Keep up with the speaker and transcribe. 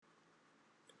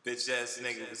Bitch ass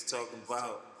nigga was talking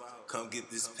about, come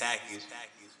get this package.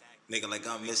 Nigga, like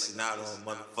I'm missing out on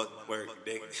motherfucking work,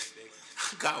 nigga.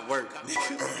 I got work,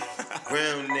 nigga.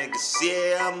 Real niggas,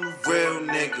 yeah, I'm a real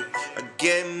nigga. I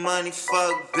get money,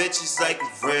 fuck bitches like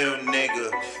a real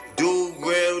nigga. Do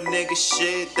real nigga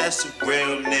shit, that's a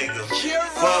real nigga.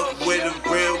 Fuck with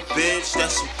a real bitch,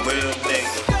 that's a real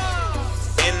nigga.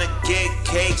 And I get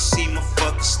cake, see my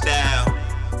fucking style.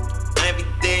 Every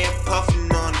day I'm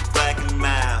puffin' on the black and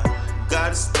mild.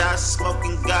 Gotta stop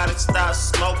smoking, gotta stop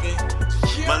smoking.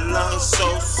 My lungs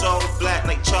so black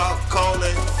like charcoal.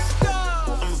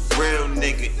 I'm a real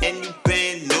nigga, and you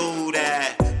been knew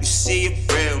that. You see a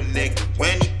real nigga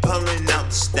when he pullin' out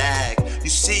the stack. You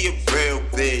see a real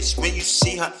bitch when you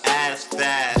see her ass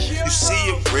fat. You see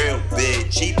a real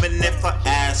bitch even if her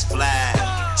ass flat.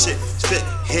 Shit,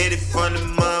 hit it from the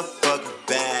motherfucker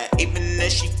bad. Even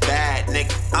if she bad,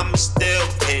 nigga, I'ma still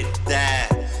hit that.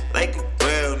 Like a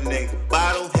real nigga,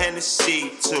 bottle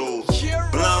Hennessy too.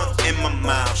 Blunt in my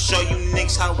mouth, show you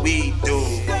niggas how we do.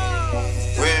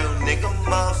 Real nigga,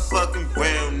 motherfucking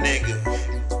real nigga.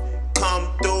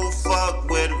 Come through, fuck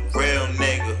with a real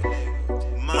nigga.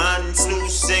 My new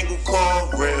single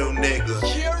called Real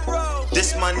Nigga.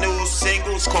 This my new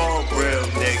single's called Real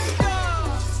Nigga.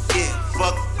 Yeah,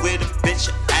 fuck with a bitch,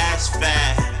 your ass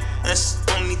fat. That's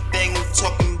the only thing I'm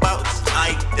talking about is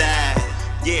like that.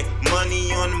 Yeah,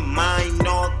 money on the mind,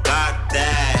 no, I got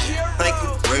that. Like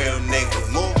a real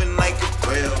nigga, moving like a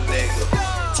real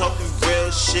nigga. Talking real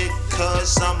shit,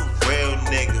 cause I'm a real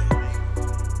nigga.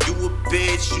 You a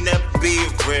bitch, you never be a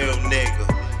real nigga.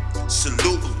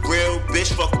 Salute a real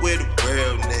bitch, fuck with a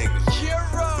real nigga.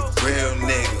 The real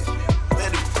nigga,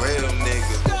 let a real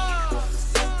nigga.